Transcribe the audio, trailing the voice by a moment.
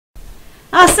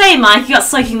Oh, say, Mike, you got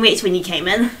soaking wet when you came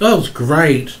in. That was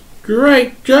great.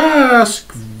 Great. Just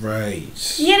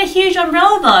great. You had a huge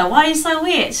umbrella, though. Why are you so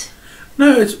wet?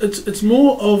 No, it's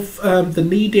more of the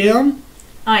knee down.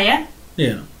 Oh, yeah?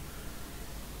 Yeah.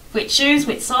 Wet shoes,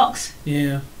 wet socks?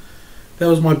 Yeah. That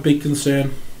was my big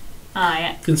concern. Oh,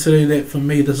 yeah. Considering that for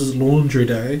me this is laundry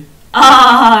day.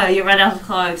 Oh, you ran out of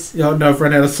clothes. Yeah, no, I've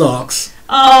run out of socks.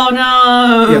 Oh,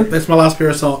 no. Yeah, that's my last pair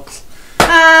of socks.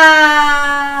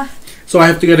 Ah. So I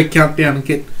have to go to Countdown and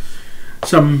get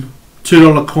some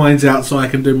 $2 coins out so I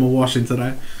can do more washing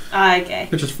today. Oh, okay.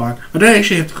 Which is fine. I don't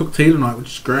actually have to cook tea tonight, which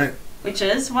is great. Which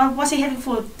is? What's he having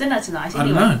for dinner tonight,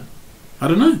 anyway? I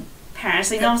don't know.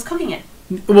 Apparently no one's cooking it.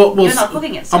 Well, You're not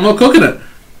cooking it, so. I'm not cooking it.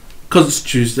 Because it's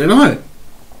Tuesday night.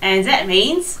 And that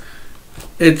means?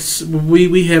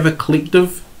 We have a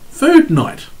collective food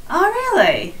night. Oh,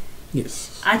 really?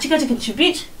 Yes. Aren't you going to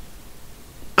contribute?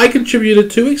 I contributed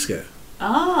 2 weeks ago.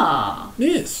 Oh.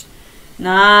 Yes.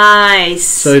 Nice.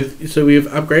 So we have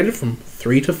upgraded from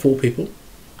 3 to 4 people.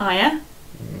 Oh, yeah?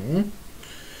 Mm.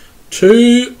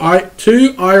 Two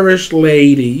Irish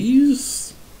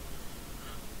ladies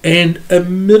and a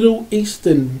Middle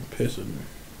Eastern person.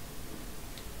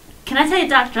 Can I tell you a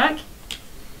dark joke?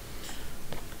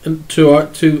 And two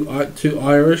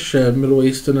Irish, Middle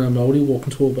Eastern, and a Māori walk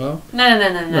into a bar. No.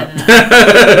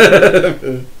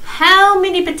 How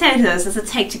many potatoes does it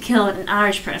take to kill an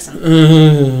Irish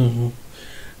person?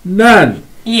 None.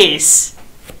 Yes.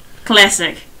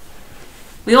 Classic.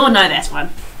 We all know that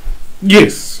one.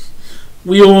 Yes.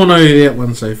 We all know that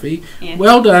one, Sophie. Yeah.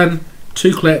 Well done.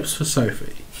 2 claps for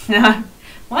Sophie. No.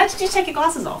 Why did you take your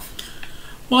glasses off?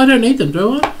 Well, I don't need them,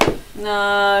 do I?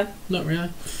 No. Not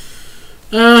really.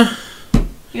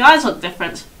 Your eyes look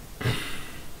different.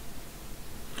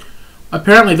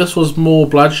 Apparently this was more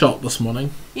bloodshot this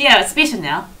morning. Yeah, it's better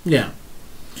now. Yeah.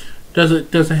 Does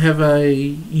it have a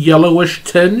yellowish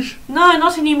tinge? No,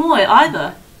 not anymore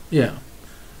either. Yeah.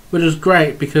 Which is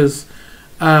great because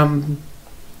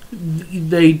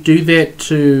they do that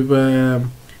to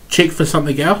check for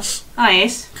something else. Oh,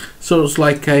 yes. So it's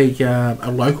like a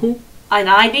local. An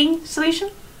iodine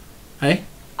solution? Eh?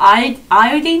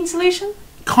 Iodine solution?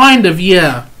 Kind of,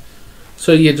 yeah.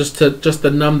 So yeah, just to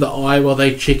numb the eye while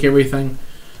they check everything.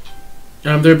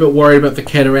 They're a bit worried about the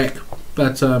cataract,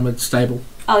 but it's stable.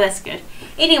 Oh, that's good.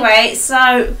 Anyway,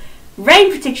 so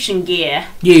rain protection gear.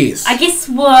 Yes. I guess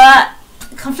we're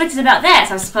conflicted about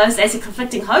that, I suppose, as a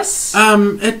conflicting hosts.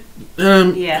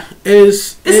 Yeah.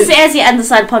 This is the As Yet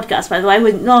Undecided podcast, by the way.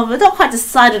 We're not quite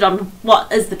decided on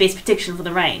what is the best protection for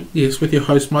the rain. Yes, with your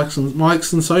host Mike's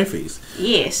and Sophie's.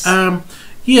 Yes.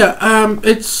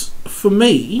 It's for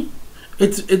me.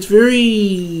 It's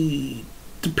very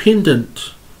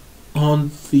dependent on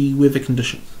the weather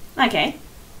conditions. Okay.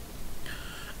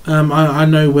 I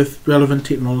know with relevant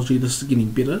technology this is getting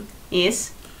better.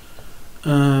 Yes.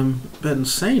 But in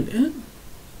saying it,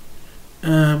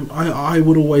 I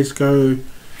would always go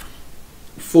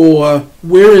for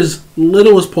wear as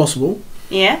little as possible.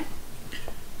 Yeah.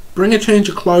 Bring a change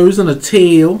of clothes and a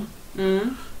towel.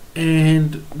 Mm.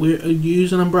 And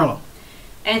use an umbrella.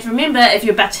 And remember, if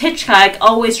you're about to hitchhike,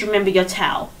 always remember your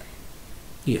towel.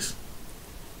 Yes.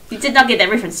 You did not get that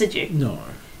reference, did you? No.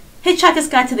 Hitchhiker's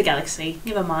Guide to the Galaxy.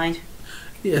 Never mind.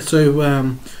 Yeah,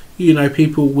 so,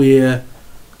 people wear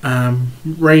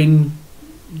rain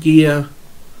gear,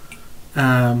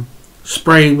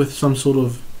 spray with some sort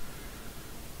of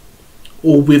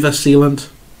all-weather sealant.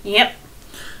 Yep.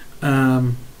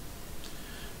 And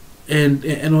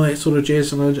all that sort of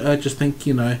jazz. And I just think,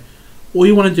 all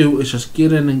you want to do is just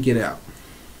get in and get out.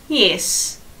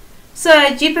 Yes.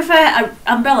 So, do you prefer an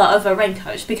umbrella over a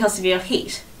raincoat because of your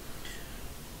heat?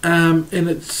 And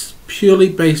it's purely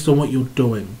based on what you're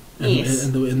doing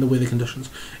in the weather conditions.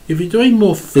 If you're doing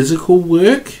more physical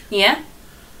work, yeah,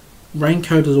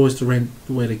 raincoat is always the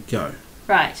way to go.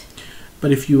 Right.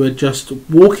 But if you are just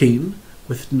walking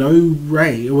with no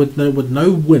rain, with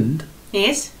no wind,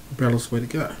 yes, umbrella's the way to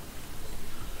go.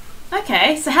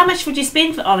 Okay, so how much would you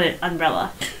spend on an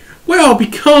umbrella? Well,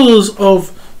 because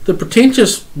of the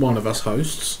pretentious one of us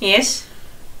hosts, yes,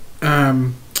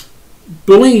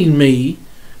 bullying me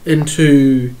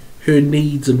into her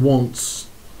needs and wants,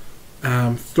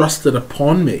 thrusted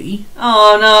upon me.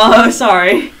 Oh no,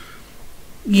 sorry.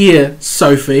 Yeah,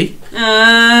 Sophie.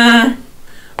 Uh,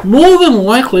 More than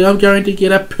likely, I'm going to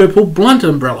get a purple blunt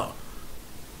umbrella.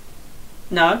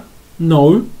 No.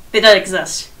 No. They don't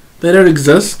exist. They don't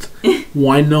exist.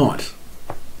 Why not?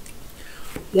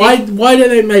 Why do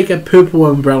they make a purple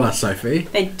umbrella, Sophie?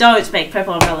 They don't make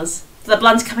purple umbrellas. The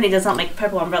Blunt Company does not make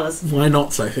purple umbrellas. Why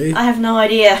not, Sophie? I have no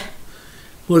idea.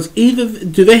 was either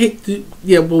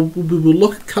we will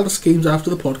look at colour schemes after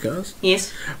the podcast.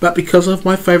 Yes. But because of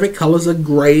my favourite colours are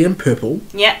grey and purple,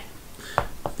 Yep.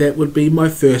 that would be my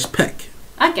first pick.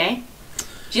 Okay.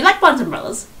 Do you like bond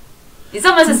umbrellas? It's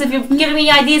almost as if you're giving me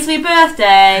ideas for your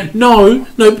birthday. No.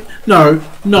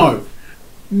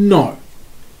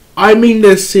 I mean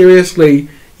this seriously,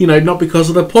 not because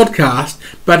of the podcast,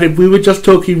 but if we were just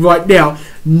talking right now,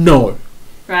 no.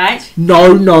 Right.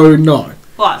 No.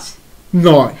 What?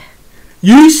 No.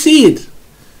 You said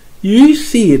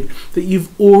that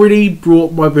you've already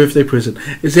brought my birthday present.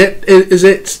 Is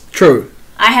that true?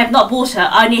 I have not bought it.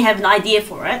 I only have an idea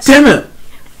for it. Damn it!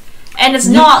 And it's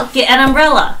not get an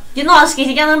umbrella. You're not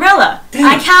getting an umbrella. Damn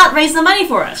I it. can't raise the money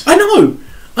for it. I know.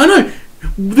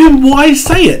 Then why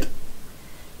say it?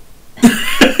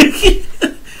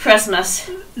 Christmas.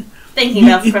 Thinking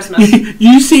about Christmas.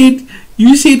 You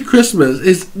said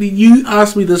Christmas. You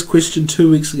asked me this question 2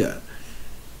 weeks ago.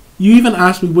 You even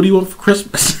asked me, what do you want for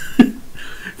Christmas?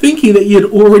 Thinking that you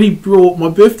had already brought my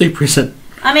birthday present.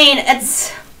 I mean,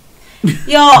 it's...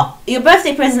 Your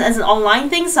birthday present is an online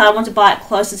thing, so I want to buy it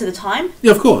closer to the time.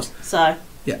 Yeah, of course. So...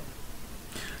 Yeah.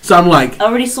 So I'm like... I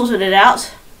already sorted it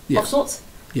out. Yeah. Of sorts.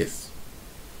 Yes.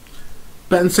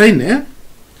 But in saying that,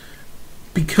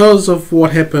 because of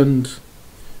what happened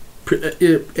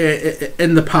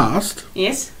in the past...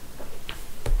 Yes.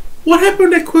 What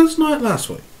happened at quiz night last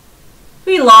week?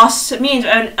 We lost. Me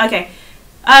and...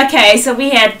 Okay, so we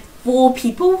had 4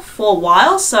 people for a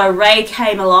while, so Ray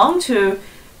came along to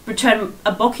return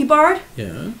a book he borrowed.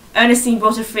 Yeah. Ernestine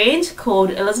brought a friend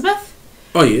called Elizabeth.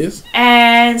 Oh, yes.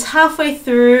 And halfway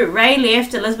through, Ray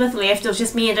left, Elizabeth left. It was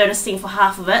just me and Ernestine for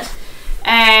half of it.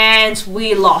 And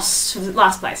we lost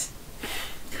last place.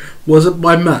 Was it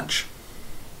by much?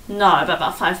 No,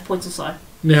 about 5 points or so.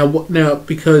 Now,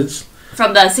 because...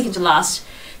 From the second to last.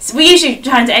 So we usually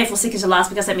try to aim for second to last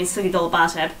because that means $30 bar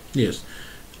tab. Yes.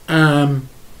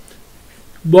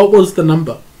 What was the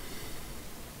number?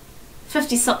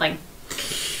 50-something.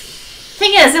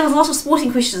 Thing is, there was a lot of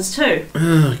sporting questions too.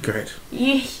 Oh, great.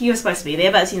 You were supposed to be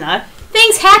there, but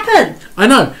things happen. I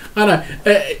know.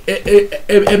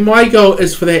 And my goal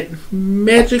is for that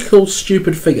magical,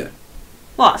 stupid figure.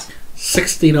 What?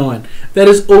 69. That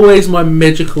is always my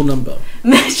magical number.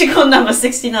 Magical number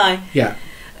 69. Yeah.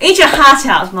 Eat your heart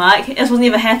out, Mike. It will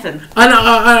never happen. I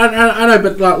know,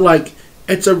 but like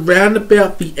it's around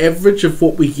about the average of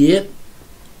what we get.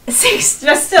 But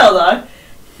still, though,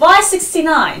 why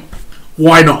 69?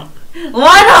 Why not?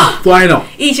 Why not?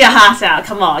 Eat your heart out.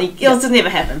 Come on, it'll just never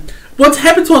happen. What's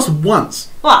happened to us once?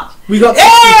 What? We got.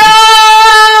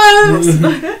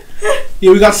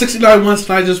 We got 69 once,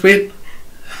 and I just went.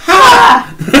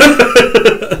 Ha!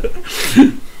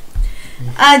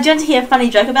 Do you want to hear a funny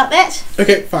joke about that?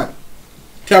 Okay, fine.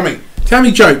 Tell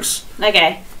me jokes.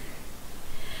 Okay.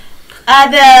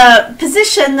 The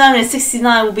position known as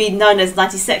 69 will be known as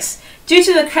 96. Due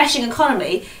to the crashing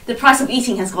economy, the price of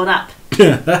eating has gone up.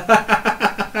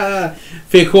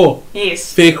 Fair call.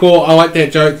 Yes. Fair call. I like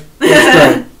that joke. That's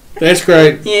great. That's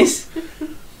great. Yes.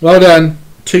 Well done.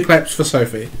 2 claps for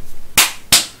Sophie.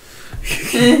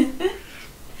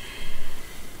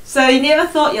 So you never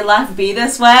thought your life would be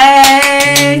this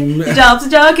way. Your job's a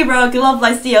joke, you broke, your love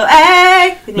life's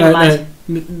DOA.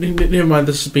 Never mind.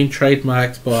 This has been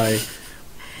trademarked by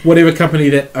whatever company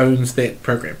that owns that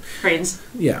program. Friends.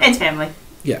 Yeah. And family.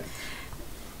 Yeah.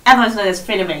 Otherwise known as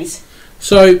frenemies.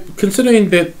 So, considering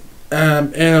that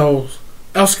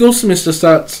our school semester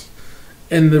starts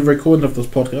in the recording of this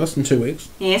podcast in 2 weeks.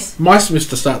 Yes. My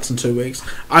semester starts in 2 weeks.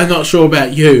 I'm not sure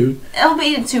about you. It'll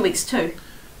be in 2 weeks too.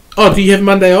 Oh, do you have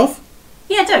Monday off?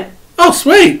 Yeah, I do. Oh,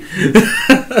 sweet.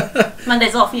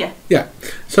 Monday's off, yeah. Yeah.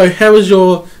 So, how is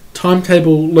your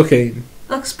timetable looking?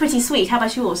 Looks pretty sweet. How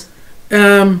about yours?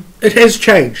 It has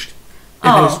changed. It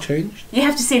has changed. You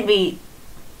have to send me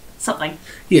something.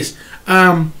 Yes.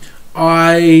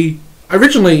 I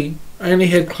originally only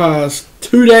had class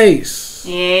 2 days.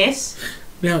 Yes.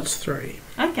 Now it's 3.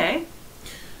 Okay.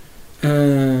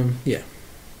 Yeah.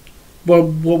 Well,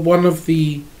 one of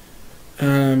the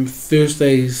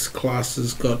Thursday's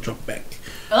classes got dropped back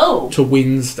to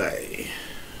Wednesday,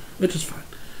 which is fine.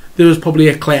 There was probably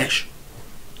a clash,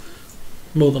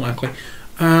 more than likely.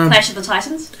 Clash of the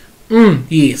Titans?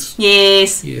 Yes.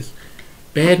 Yes. Yes.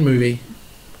 Bad movie.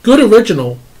 Good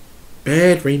original.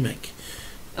 Bad remake.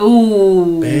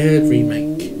 Ooh. Bad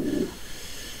remake.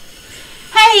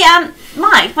 Hey,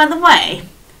 Mike, by the way,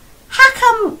 how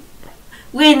come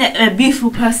when a beautiful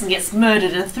person gets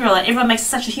murdered in a thriller, everyone makes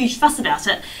such a huge fuss about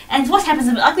it, and what happens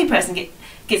if an ugly person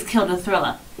gets killed in a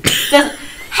thriller?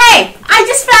 Hey, I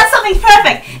just found something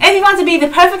perfect. If you want to be the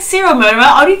perfect serial murderer,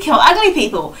 only kill ugly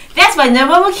people. That's why no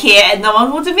one will care and no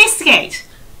one will investigate.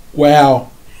 Wow.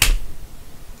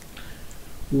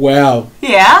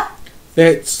 Yeah?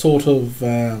 That's sort of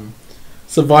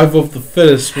survival of the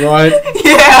fittest, right?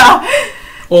 Yeah.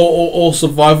 Or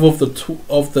survival of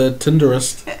the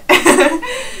Tinderest.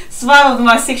 Survival of the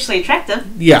most sexually attractive.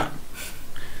 Yeah.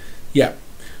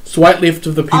 Swipe left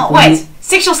of the people. Oh, wait.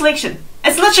 Sexual selection.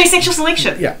 It's literally sexual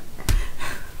selection. Yeah.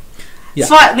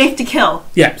 Swipe left to kill.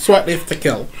 Yeah, swipe left to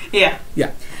kill. Yeah.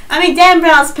 Yeah. I mean, Dan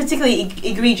Brown's particularly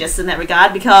egregious in that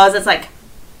regard because it's like,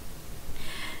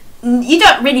 you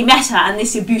don't really matter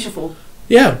unless you're beautiful.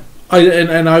 Yeah,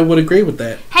 I would agree with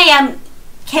that. Hey,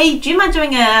 Kay, do you mind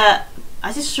doing I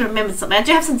just remembered something. I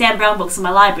do have some Dan Brown books in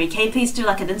my library. Can you please do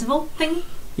like an interval thing?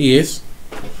 Yes.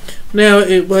 Now,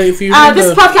 if you remember,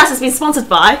 this podcast has been sponsored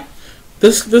by.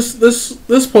 This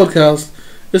podcast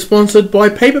is sponsored by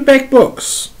Paperback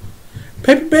Books.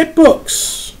 Paperback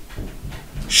Books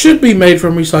should be made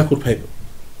from recycled paper.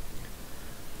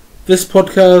 This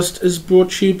podcast is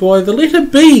brought to you by the letter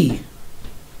B.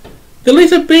 The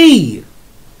letter B.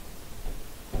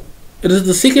 It is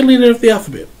the second letter of the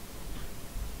alphabet.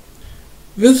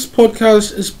 This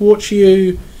podcast is brought to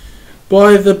you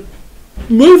by the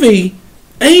movie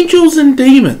Angels and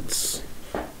Demons.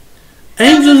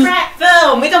 Angels. It's a crap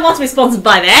film. We don't want to be sponsored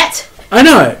by that. I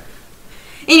know.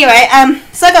 Anyway,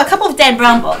 so I got a couple of Dan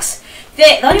Brown books.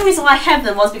 The only reason why I have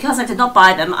them was because I did not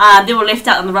buy them. They were left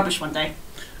out in the rubbish one day.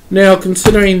 Now,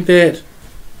 considering that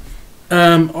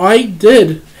I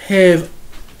did have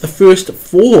the first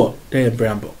 4 Dan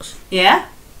Brown books. Yeah?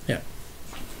 Yeah.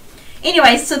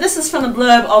 Anyway, so this is from the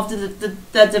blurb of the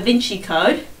Da Vinci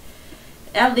Code.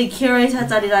 Elderly curator,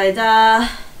 da-da-da-da.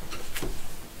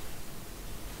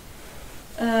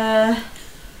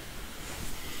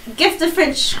 Gifted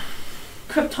French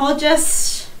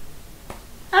cryptologist.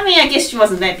 I mean, I guess she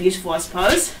wasn't that beautiful, I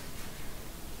suppose.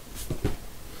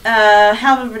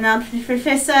 Harvard renowned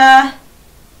professor.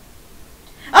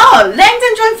 Oh,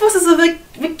 Langdon joined forces with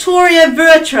Victoria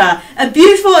Vertra, a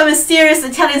beautiful and mysterious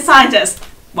Italian scientist.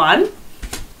 1.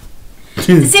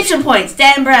 Deception points,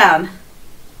 Dan Brown.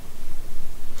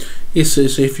 Yes, so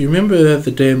if you remember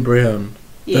the Dan Brown,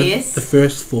 yes, the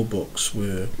first 4 books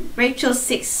were Rachel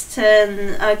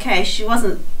Sexton. Okay, she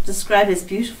wasn't described as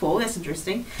beautiful. That's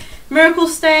interesting. Miracle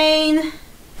Stain.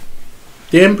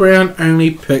 Dan Brown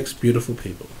only picks beautiful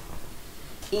people.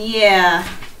 Yeah.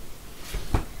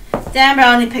 Dan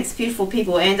Brown only picks beautiful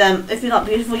people, and if you're not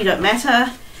beautiful, you don't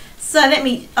matter. So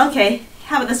okay,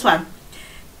 how about this one?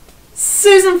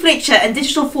 Susan Fletcher and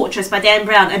Digital Fortress by Dan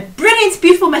Brown, a brilliant,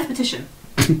 beautiful mathematician.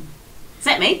 Is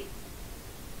that me?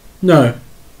 No.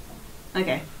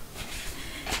 Okay.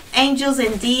 Angels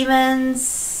and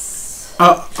Demons.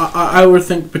 I would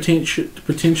think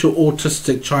potential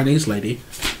autistic Chinese lady.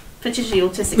 Potentially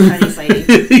autistic Chinese lady.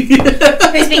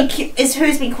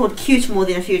 Who's been called cute more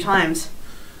than a few times.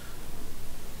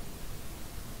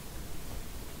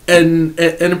 In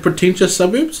pretentious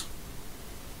suburbs?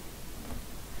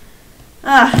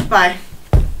 By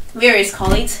various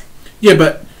colleagues. Yeah,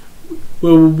 but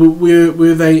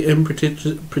were they in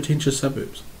pretentious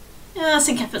suburbs?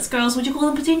 St. Cuthbert's girls, would you call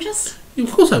them pretentious? Yeah,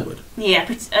 of course I would. Yeah,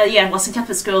 well, St.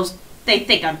 Cuthbert's girls, they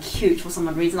think I'm cute for some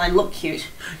reason. I look cute.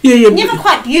 Yeah. Never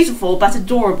quite beautiful, but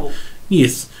adorable.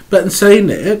 Yes, but in saying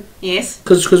that... Yes.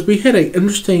 Because we had an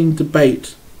interesting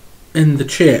debate in the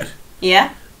chat.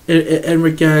 Yeah. In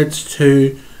regards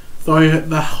to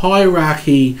the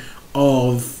hierarchy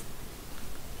of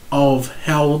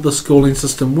how the schooling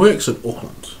system works at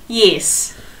Auckland.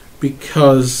 Yes.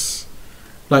 Because,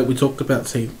 like we talked about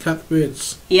St.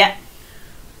 Cuthbert's. Yeah.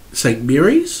 St.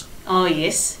 Mary's. Oh,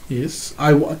 yes. Yes.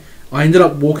 I ended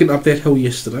up walking up that hill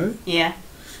yesterday. Yeah.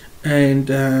 And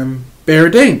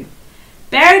Barradine.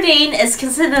 Barradine is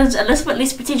considered a little bit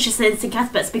less pretentious than St.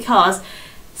 Cuthbert's because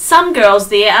some girls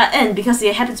there are in because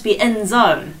they happen to be in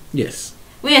zone. Yes.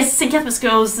 Whereas St. Cuthbert's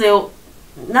girls,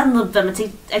 none of them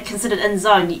are considered in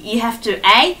zone. You have to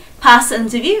A, pass the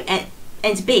interview,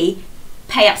 and B,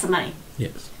 pay up some money.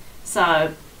 Yes.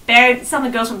 So some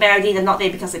of the girls from Barradine are not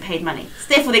there because they paid money.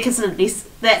 So therefore,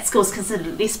 that school is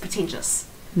considered less pretentious.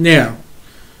 Now,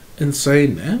 in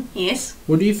saying that, yes,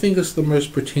 what do you think is the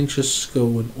most pretentious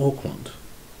school in Auckland?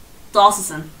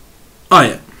 Dawson. Oh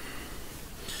yeah.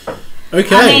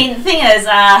 Okay. I mean, the thing is,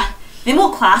 they're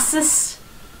more classist,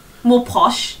 more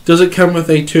posh. Does it come with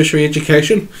a tertiary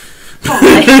education? Probably.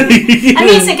 I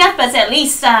mean, St. Cuthbert's at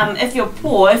least, if you're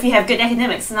poor, if you have good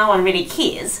academics, no one really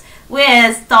cares.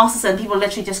 Whereas Dawson, people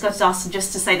literally just go to Dawson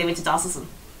just to say they went to Dawson.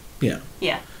 Yeah.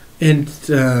 Yeah. And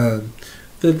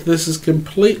this is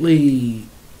completely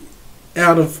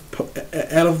out of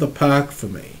the park for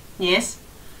me Yes.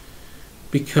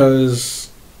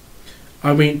 because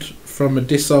I went from a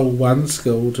Decile 1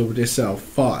 school to a Decile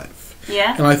 5.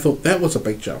 Yeah. And I thought that was a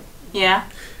big jump. Yeah.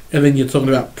 And then you're talking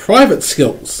about private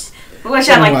schools. Which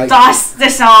are like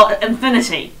this are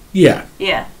infinity. Yeah.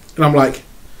 Yeah. And I'm like,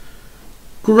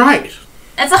 great.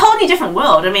 It's a whole new different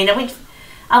world. I mean,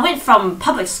 I went from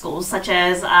public schools such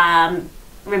as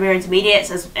River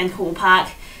Intermediate and Cool Park.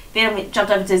 Then I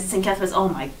jumped over to St Catherine's. Oh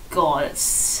my god,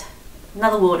 it's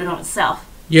another world in of itself.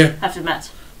 Yeah. I have to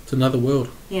admit. It's another world.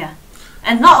 Yeah.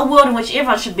 And not a world in which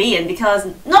everyone should be in,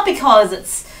 not because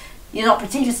it's you're not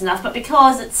pretentious enough, but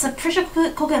because it's a pressure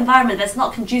cooker environment that's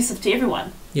not conducive to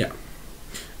everyone. Yeah.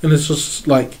 And it's just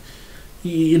like,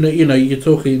 you know, you're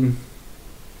talking.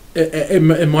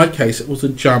 In my case, it was a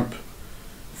jump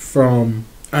from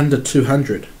under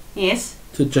 200 Yes.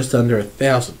 to just under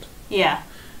 1,000. Yeah.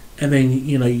 And then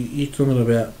you're talking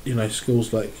about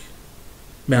schools like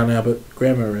Mount Albert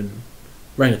Grammar and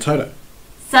Rangitoto.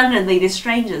 Suddenly they're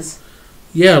strangers.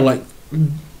 Yeah,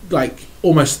 like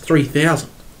almost 3,000.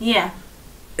 Yeah.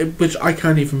 Which I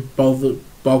can't even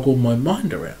boggle my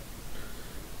mind around.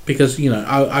 Because,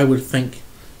 I would think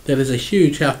that is a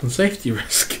huge health and safety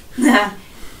risk.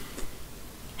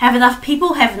 Have enough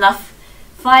people, have enough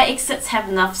fire exits, have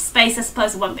enough space, I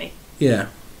suppose it won't be. Yeah.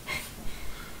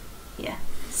 Yeah.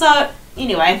 So,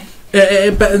 anyway.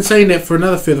 But in saying that, for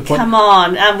another further point... Come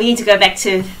on, we need to go back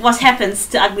to what happens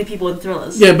to ugly people in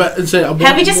thrillers. Yeah, but...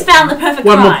 Have we just found the perfect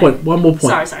crime? One more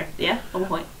point. Sorry. Yeah, one more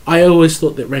point. I always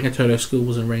thought that Rangitoto School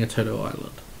was in Rangitoto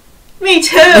Island. Me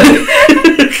too!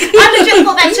 I legit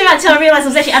thought that too until I realised it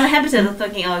was actually uninhabited. I'm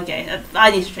thinking, oh, okay,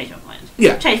 I need to change my point.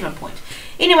 Yeah. Change my point.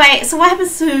 Anyway, so what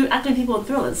happens to ugly people in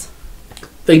thrillers?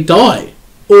 They die.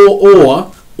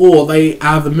 Or they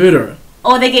are the murderer.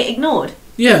 Or they get ignored.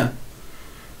 Yeah.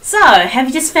 So, have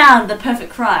you just found the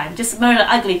perfect crime? Just murder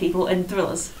ugly people in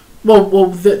thrillers? Well,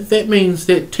 that means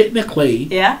that technically...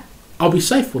 Yeah? I'll be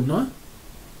safe, wouldn't I?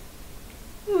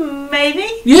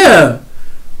 Maybe? Yeah.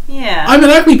 Yeah. I'm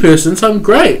an ugly person, so I'm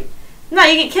great. No,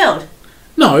 you get killed.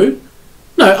 No,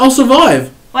 I'll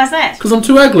survive. Why's that? Because I'm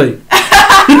too ugly.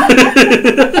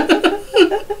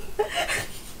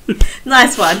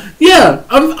 Nice one. Yeah,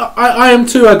 I am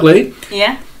too ugly.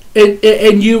 Yeah.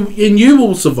 And you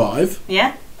will survive.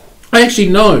 Yeah. I actually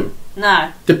know.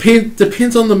 No.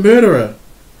 Depends on the murderer.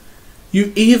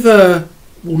 You either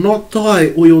will not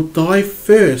die or you'll die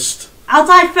first. I'll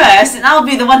die first, and I'll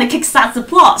be the one that kickstarts the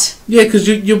plot. Yeah, because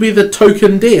you'll be the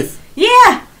token death.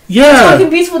 Yeah. Yeah. The token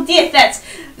beautiful death that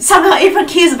somehow everyone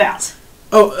cares about.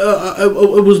 Oh,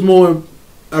 it was more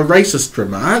a racist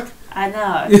remark. I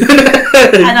know.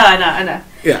 I know.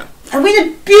 Yeah. And when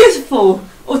a beautiful,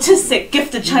 autistic,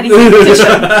 gifted Chinese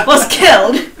musician was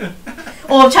killed,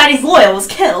 or Chinese lawyer was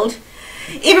killed,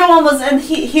 everyone was in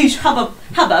huge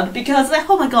hubbub because, like,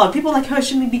 oh my god, people like her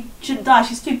shouldn't die.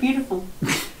 She's too beautiful.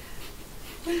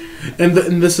 And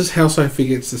this is how Sophie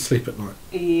gets to sleep at night.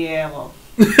 Yeah, well,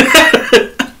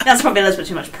 that's probably a little bit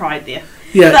too much pride there.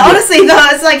 Yeah. But honestly, though,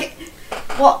 it's like,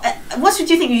 what would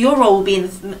you think your role will be in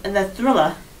the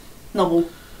thriller novel?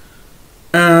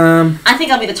 I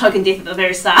think I'll be the token death at the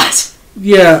very start.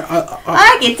 Yeah.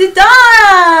 I get to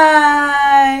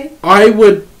die. I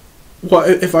would. Well,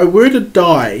 if I were to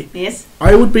die, yes,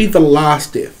 I would be the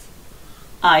last death.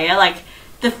 Oh yeah, like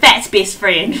the fat best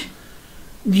friend.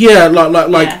 Yeah,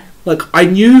 like I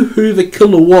knew who the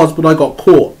killer was, but I got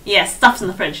caught. Yeah, stuff's in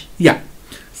the fridge. Yeah,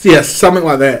 so, yeah, something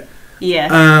like that. Yeah.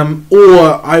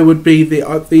 Or I would be the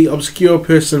obscure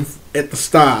person at the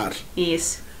start.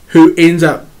 Yes. Who ends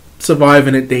up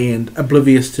surviving at the end,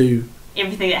 oblivious to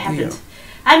everything that happened. Yeah.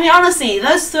 I mean, honestly,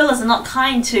 those thrillers are not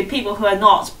kind to people who are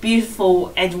not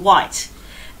beautiful and white,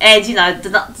 and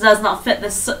does not fit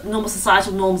the normal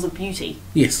societal norms of beauty.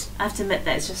 Yes. I have to admit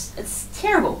that it's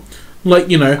terrible. Like,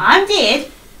 I'm dead,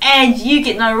 and you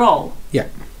get no role. Yeah.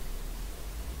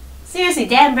 Seriously,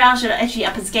 Dan Brown should actually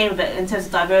up his game a bit in terms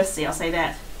of diversity, I'll say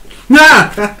that.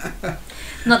 Nah!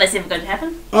 Not that's ever going to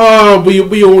happen. Oh,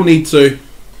 we all need to.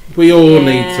 We all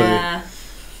need to.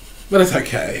 But it's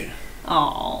okay.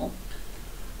 Oh.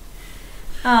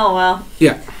 Oh, well.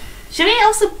 Yeah. Should we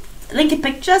also link a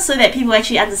picture so that people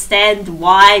actually understand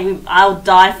why I'll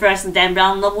die first in Dan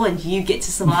Brown novel and you get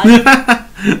to survive?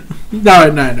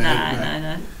 No.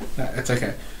 No, it's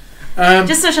okay.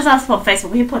 Just search us up on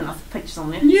Facebook. We can put enough pictures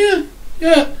on there.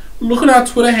 Yeah. Look at our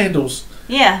Twitter handles.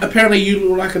 Yeah. Apparently you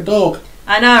look like a dog.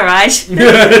 I know, right?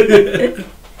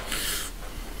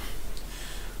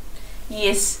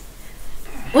 Yes.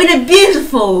 With a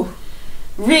beautiful,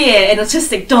 rare and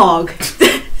autistic dog.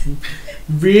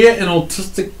 Rare and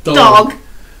autistic dog.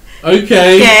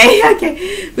 Okay.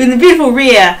 Okay. When the beautiful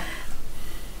rare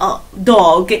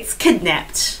dog gets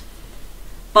kidnapped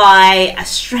by a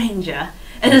stranger,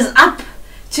 it is up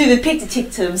to the pet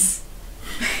detectives.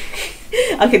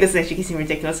 Okay, this is actually getting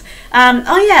ridiculous.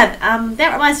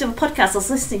 That reminds me of a podcast I was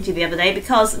listening to the other day,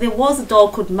 because there was a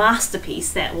dog called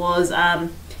Masterpiece that was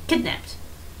kidnapped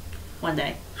one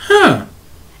day. Huh.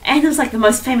 And it was like the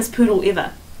most famous poodle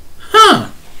ever.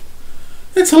 Huh.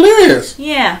 That's hilarious.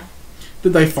 Yeah.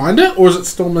 Did they find it, or is it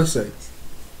still missing?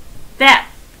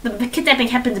 The kidnapping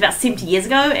happened about 70 years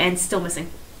ago and still missing.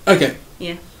 Okay.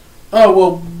 Yeah.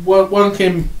 Oh, well, one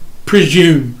can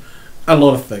presume a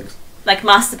lot of things. Like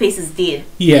Masterpiece is dead.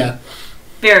 Yeah.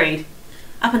 Buried.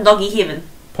 Up in doggy heaven.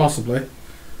 Possibly.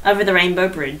 Over the Rainbow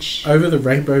Bridge. Over the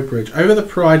Rainbow Bridge. Over the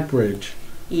Pride Bridge.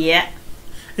 Yeah.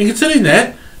 And considering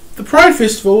that, the Pride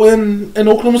Festival in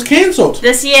Auckland was cancelled.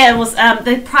 This year was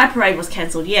the Pride Parade was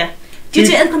cancelled, yeah. Due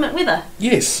to inclement weather.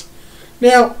 Yes.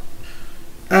 Now,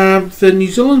 the New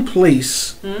Zealand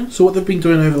Police, so what they've been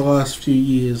doing over the last few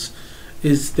years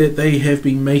is that they have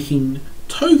been making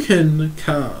token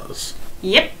cars.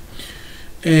 Yep.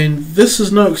 And this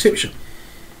is no exception.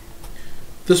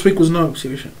 This week was no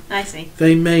exception. I see.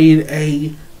 They made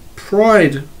a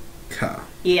Pride car.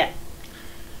 Yeah.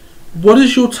 What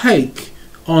is your take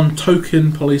on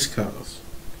token police cars?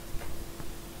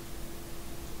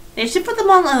 They should put them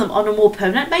on a more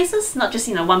permanent basis, not just,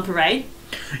 one parade.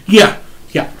 Yeah.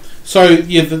 So,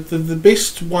 yeah, the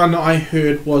best one I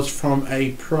heard was from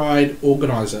a Pride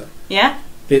organiser. Yeah?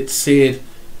 That said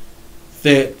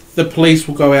that the police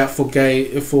will go out for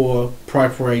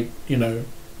Pride Parade, 2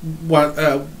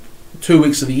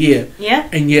 weeks of the year. Yeah?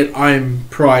 And yet I'm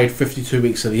Pride 52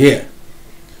 weeks of the year.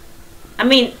 I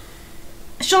mean,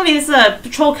 surely there's a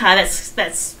patrol car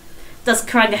that's does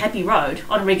Karanga Happy Road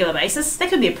on a regular basis. That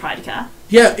could be a Pride car.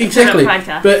 Yeah, exactly. Pride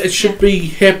car. But it should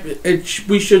be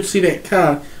we should see that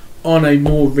car on a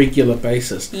more regular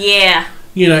basis. Yeah.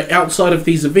 Outside of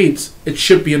these events, it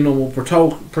should be a normal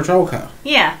patrol car.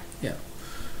 Yeah. Yeah.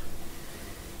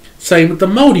 Same with the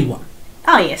Māori one.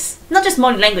 Oh yes, not just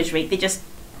Māori Language Week.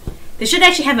 They should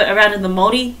actually have it around in the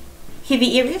Māori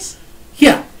heavy areas.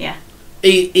 Yeah. Yeah.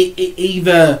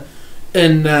 Either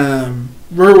in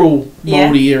rural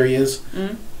Māori areas,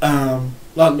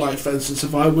 like for instance,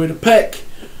 if I were to pick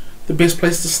the best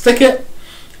place to stick it,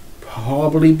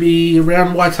 probably be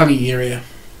around Waitangi area.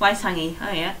 Waitangi,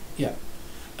 oh yeah. Yeah.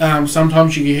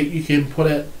 Sometimes you can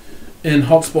put it in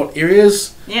hotspot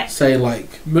areas. Yeah. Say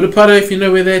like Murupara, if you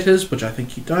know where that is, which I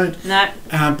think you don't. No.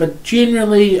 But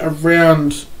generally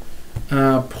around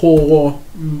poor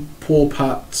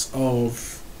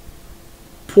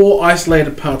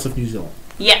isolated parts of New Zealand.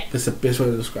 Yeah. That's the best way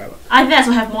to describe it. I think that's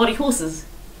what have Māori horses.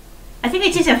 I think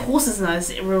they tend to have horses in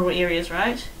those rural areas,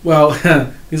 right? Well,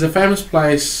 there's a famous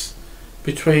place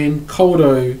between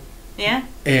Kauro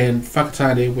and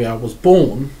Whakatane where I was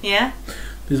born. Yeah.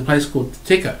 There's a place called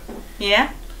Te Teko.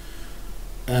 Yeah.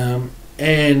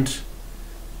 And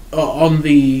on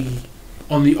the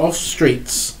off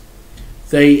streets,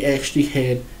 they actually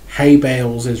had hay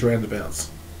bales as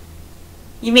roundabouts.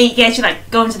 You mean you can actually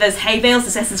go into those hay bales,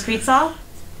 Assassin's Creed style?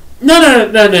 No.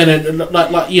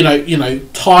 Like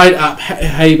tied up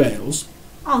hay bales.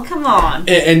 Oh, come on.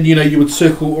 And you would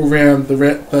circle around the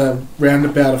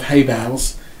roundabout of hay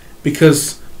bales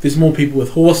because there's more people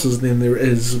with horses than there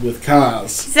is with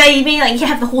cars. So you mean you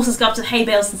have the horses go up to the hay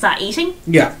bales and start eating?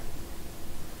 Yeah.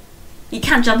 You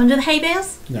can't jump into the hay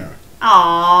bales? No.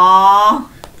 Aww.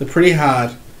 They're pretty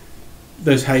hard.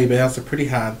 Those hay bales are pretty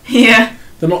hard. Yeah.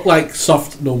 They're not like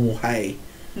soft, normal hay.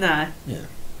 No. Yeah.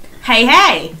 Hey.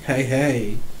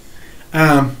 Hey.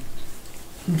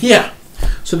 Yeah.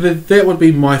 So that would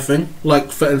be my thing.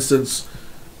 Like, for instance,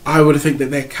 I would think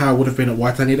that car would have been at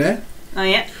Waitangi Day. Oh,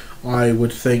 yeah. I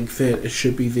would think that it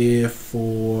should be there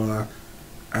for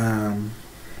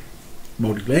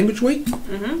Māori Language Week.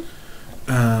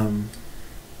 Mm-hmm.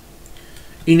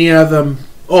 Any other...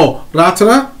 Oh,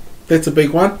 Rātara. That's a big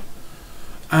one.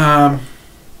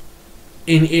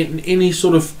 In any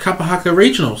sort of kapahaka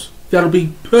regionals. That'll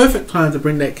be perfect time to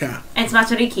bring that car. And it's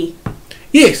Matariki.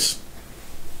 Yes.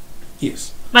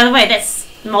 By the way, that's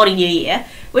Māori New Year,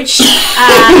 which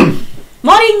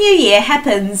Māori New Year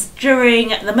happens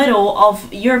during the middle of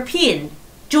Georgian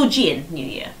New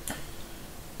Year.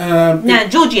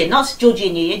 Georgian, not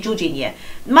Georgian New Year, Georgian Year.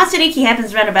 Matariki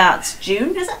happens around about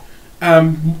June, is it?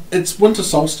 It's winter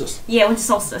solstice. Yeah, winter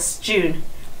solstice, June.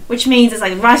 Which means it's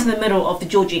right in the middle of the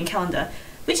Georgian calendar.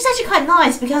 Which is actually quite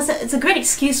nice because it's a great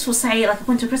excuse for, say, a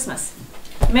winter Christmas.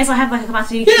 You may as well have a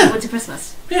Matariki winter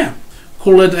Christmas. Yeah.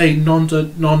 Call it a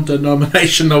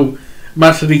non-denominational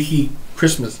Matariki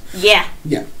Christmas. Yeah.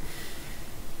 Yeah.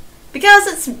 Because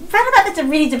it's round about a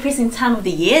really depressing time of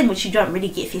the year in which you don't really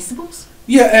get festivals.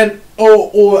 Yeah, and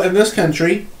or in this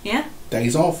country, Yeah.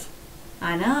 days off.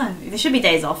 I know. There should be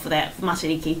days off for that, for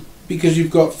Matariki. Because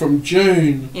you've got from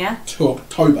June to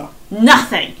October.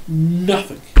 Nothing.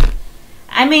 Nothing.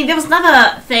 I mean, there was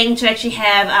another thing to actually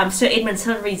have Sir Edmund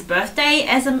Hillary's birthday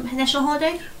as a national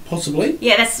holiday. Possibly.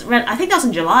 Yeah, I think that was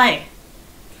in July.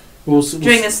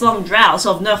 During this long drought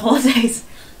of no holidays.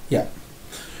 Yeah.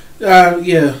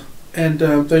 Yeah. And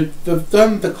they've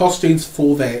done the costings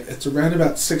for that. It's around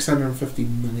about 650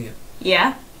 million.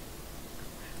 Yeah.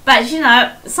 But,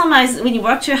 sometimes when you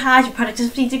work too hard, your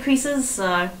productivity decreases,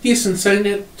 so... Yes, and saying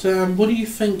that, what do you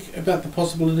think about the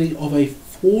possibility of a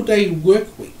 4-day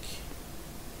work week?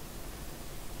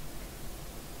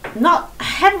 I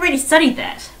haven't really studied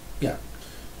that. Yeah.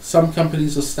 Some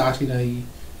companies are starting a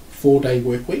 4-day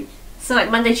work week. So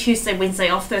like Monday, Tuesday, Wednesday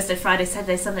off, Thursday, Friday,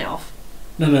 Saturday, Sunday off?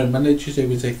 No, Monday, Tuesday,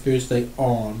 Wednesday, Thursday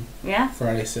on. Yeah?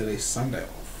 Friday, Saturday, Sunday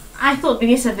off. I thought it'd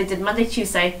be better if they did Monday,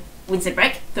 Tuesday, Wednesday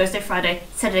break, Thursday, Friday,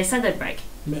 Saturday, Sunday break.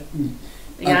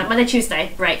 Monday,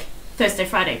 Tuesday break, Thursday,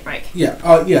 Friday break. Yeah,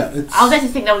 It's, I would actually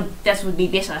think that would be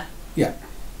better. Yeah.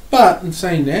 But in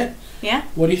saying that, yeah,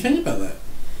 what do you think about that?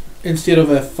 Instead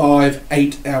of a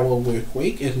 8-hour work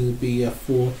week, it would be a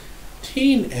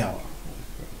 10-hour.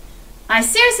 I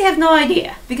seriously have no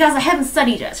idea because I haven't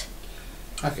studied it.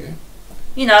 Okay.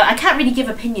 I can't really give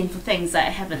opinion for things that I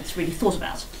haven't really thought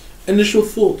about. Initial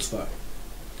thoughts, though.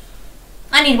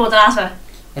 I need more data.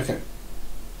 Okay.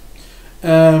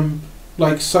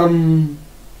 Like some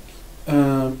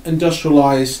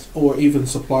industrialized or even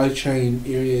supply chain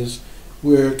areas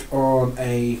work on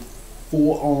a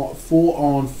 4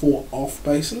 on 4 off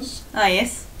basis. Oh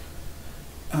yes.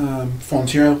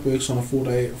 Frontier works on a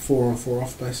 4 on 4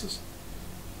 off basis.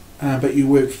 But you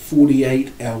work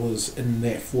 48 hours in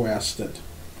that 4-hour stint.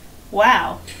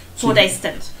 Wow. 4-day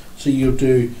stint. So you'll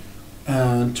do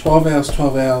 12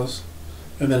 hours,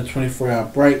 and then a 24-hour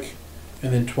break,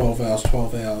 and then 12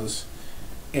 hours,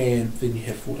 and then you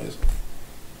have 4 days off.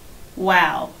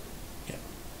 Wow. Yeah.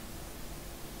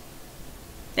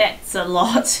 That's a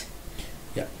lot.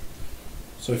 Yeah.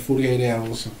 So 48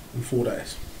 hours in 4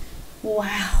 days.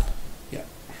 Wow. Yeah.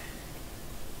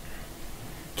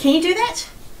 Can you do that?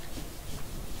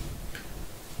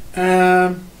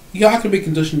 Yeah, I could be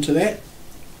conditioned to that.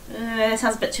 That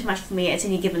sounds a bit too much for me at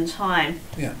any given time.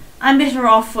 Yeah. I'm better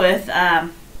off with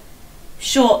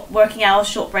short working hours,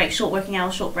 short break, short working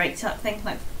hours, short break type thing.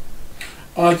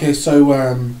 Okay, so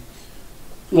a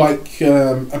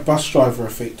bus driver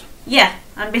effect. Yeah,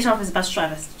 I'm better off as a bus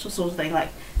driver sort of thing.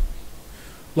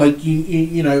 Like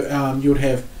you would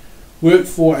have work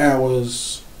 4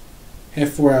 hours,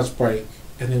 have 4 hours break,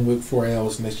 and then work 4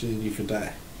 hours, and that's your for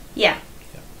day. Yeah.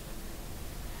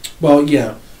 Well,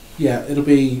 yeah, it'll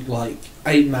be like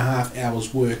 8.5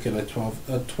 hours work at a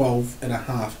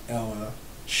 12.5 hour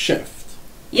shift.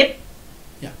 Yep.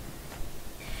 Yeah.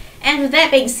 And with that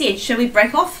being said, shall we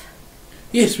break off?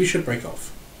 Yes, we should break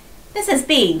off. This has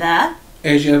been the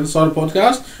As Yet Undecided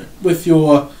podcast with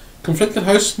your conflicted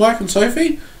hosts Mike and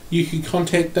Sophie. You can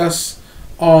contact us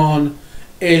on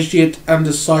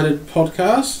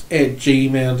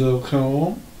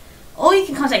asyetundecidedpodcast@gmail.com. Or you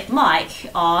can contact Mike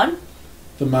on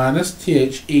the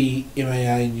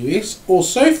 -THEMANUS or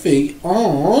Sophie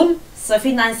on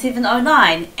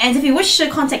Sophie9709. And if you wish to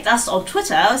contact us on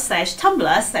Twitter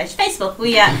 /Tumblr/Facebook,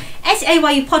 we are at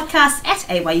AYU Podcast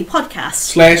 @AYU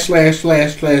Podcast.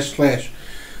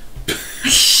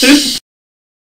 //